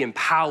be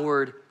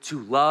empowered to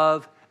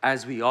love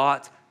as we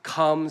ought,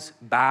 comes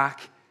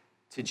back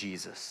to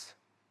Jesus.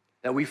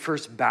 That we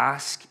first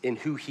bask in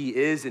who he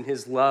is and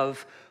his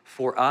love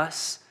for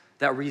us,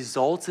 that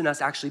results in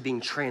us actually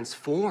being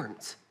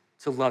transformed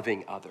to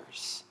loving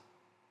others.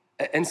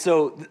 And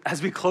so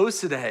as we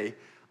close today,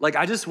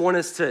 I just want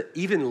us to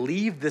even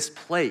leave this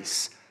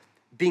place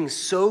being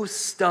so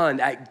stunned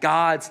at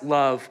God's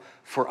love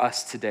for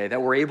us today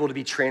that we're able to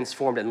be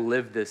transformed and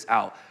live this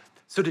out.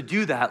 So to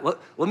do that, let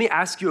me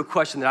ask you a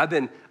question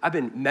that I've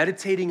been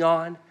meditating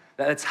on,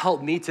 that's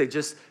helped me to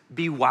just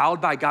be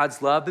wowed by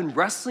God's love, and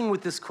wrestling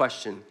with this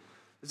question.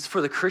 This is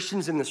for the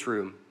Christians in this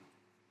room.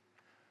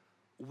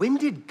 When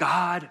did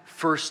God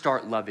first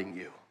start loving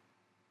you?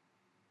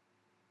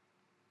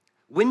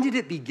 When did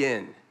it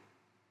begin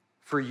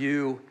for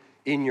you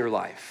in your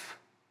life?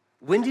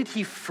 When did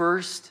he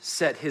first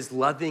set his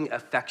loving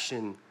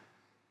affection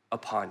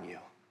upon you?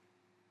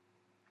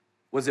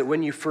 Was it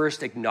when you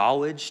first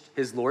acknowledged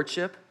his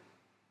lordship?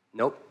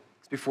 Nope,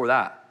 it's before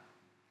that.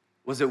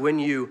 Was it when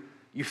you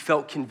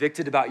felt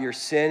convicted about your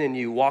sin and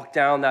you walked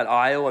down that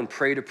aisle and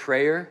prayed a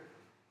prayer?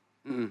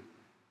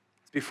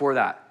 It's before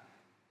that.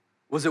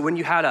 Was it when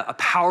you had a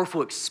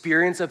powerful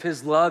experience of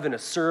his love in a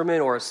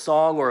sermon or a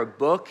song or a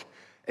book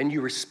and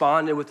you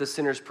responded with the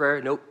sinner's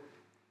prayer? Nope,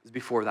 it's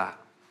before that.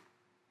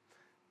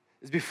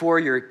 It's before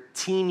your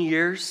teen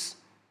years,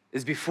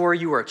 is before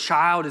you were a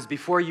child, is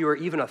before you were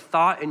even a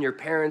thought in your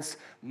parents'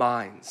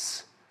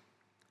 minds.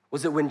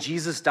 Was it when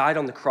Jesus died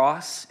on the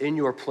cross in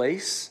your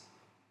place?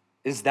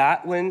 Is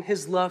that when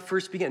his love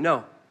first began?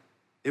 No,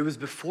 it was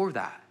before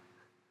that.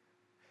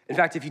 In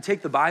fact, if you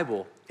take the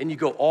Bible and you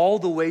go all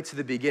the way to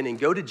the beginning,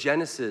 go to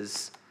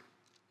Genesis,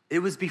 it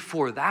was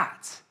before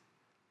that.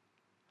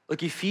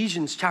 Like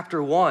Ephesians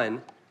chapter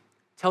 1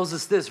 tells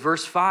us this,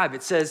 verse 5,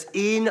 it says,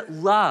 in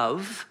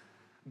love,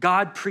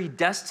 God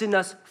predestined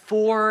us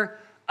for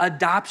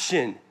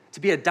adoption, to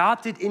be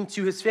adopted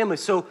into his family.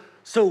 So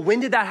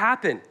when did that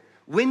happen?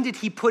 When did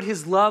he put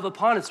his love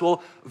upon us?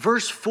 Well,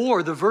 verse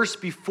 4, the verse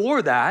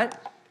before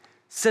that,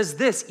 says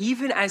this,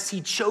 even as he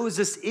chose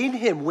us in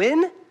him,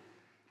 when?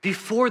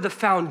 Before the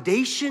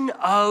foundation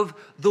of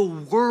the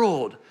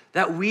world,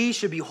 that we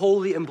should be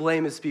holy and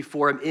blameless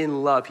before him.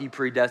 In love, he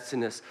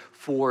predestined us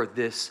for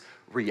this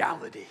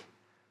reality.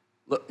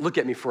 Look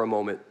at me for a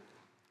moment.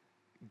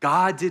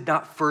 God did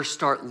not first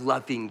start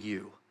loving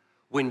you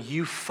when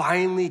you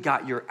finally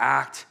got your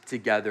act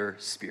together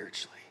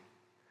spiritually.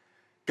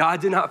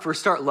 God did not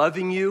first start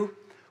loving you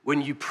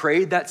when you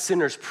prayed that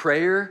sinner's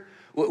prayer,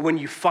 when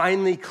you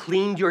finally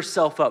cleaned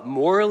yourself up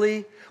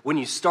morally, when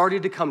you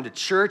started to come to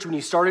church, when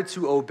you started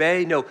to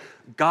obey. No,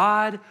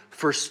 God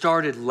first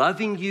started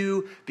loving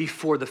you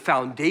before the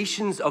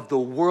foundations of the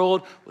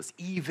world was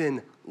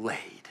even laid.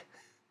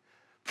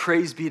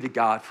 Praise be to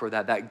God for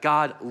that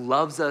God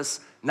loves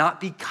us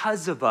not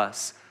because of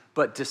us,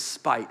 but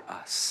despite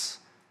us.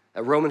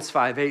 Romans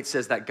 5:8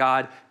 says that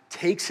God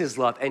takes his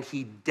love and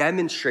he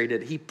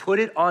demonstrated, he put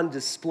it on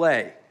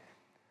display.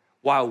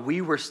 While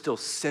we were still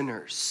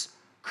sinners,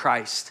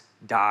 Christ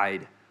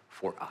died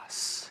for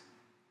us.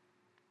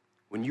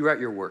 When you were at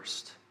your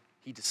worst,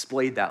 he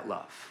displayed that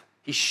love.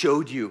 He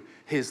showed you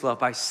his love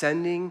by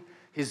sending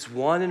his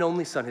one and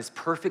only son, his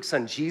perfect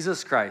son,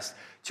 Jesus Christ,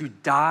 to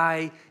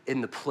die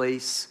in the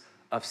place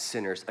of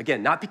sinners.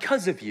 Again, not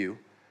because of you,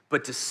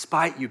 but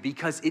despite you,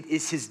 because it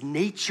is his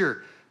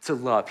nature to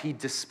love. He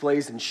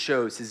displays and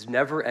shows his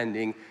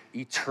never-ending,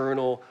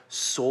 eternal,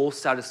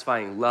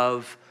 soul-satisfying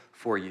love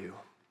for you.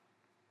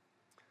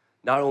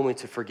 Not only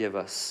to forgive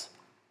us,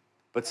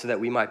 but so that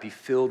we might be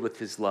filled with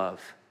his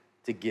love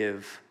to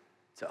give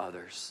to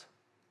others.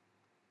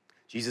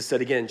 Jesus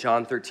said again in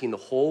John 13, the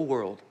whole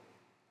world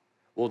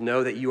will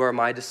know that you are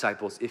my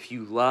disciples if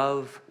you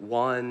love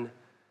one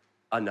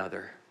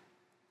another.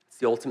 It's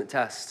the ultimate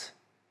test.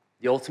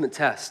 The ultimate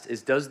test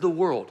is, does the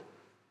world,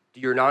 do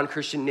your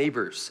non-Christian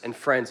neighbors and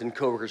friends and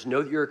coworkers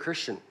know that you're a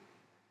Christian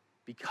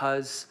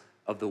because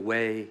of the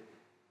way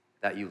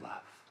that you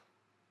love?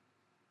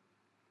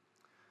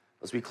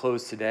 As we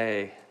close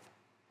today,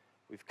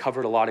 we've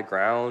covered a lot of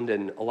ground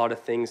and a lot of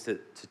things to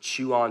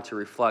chew on, to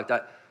reflect.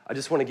 I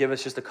just want to give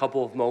us just a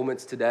couple of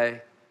moments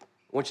today.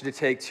 I want you to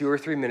take 2 or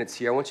 3 minutes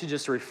here. I want you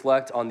just to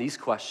reflect on these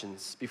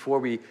questions before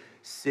we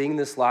sing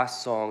this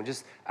last song.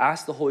 Just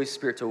ask the Holy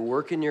Spirit to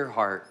work in your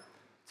heart,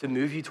 to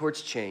move you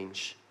towards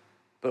change,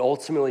 but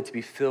ultimately to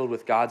be filled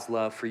with God's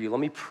love for you. Let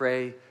me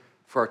pray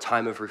for our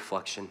time of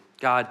reflection.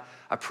 God,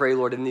 I pray,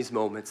 Lord, in these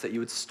moments that you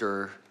would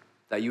stir,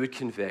 that you would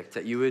convict,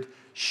 that you would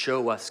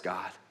show us,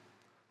 God,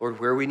 Lord,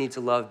 where we need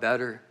to love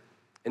better,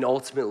 and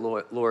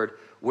ultimately, Lord,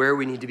 where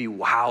we need to be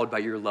wowed by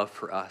your love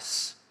for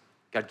us.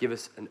 God, give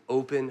us an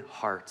open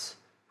heart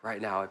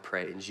right now, I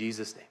pray. In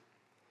Jesus' name,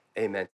 amen.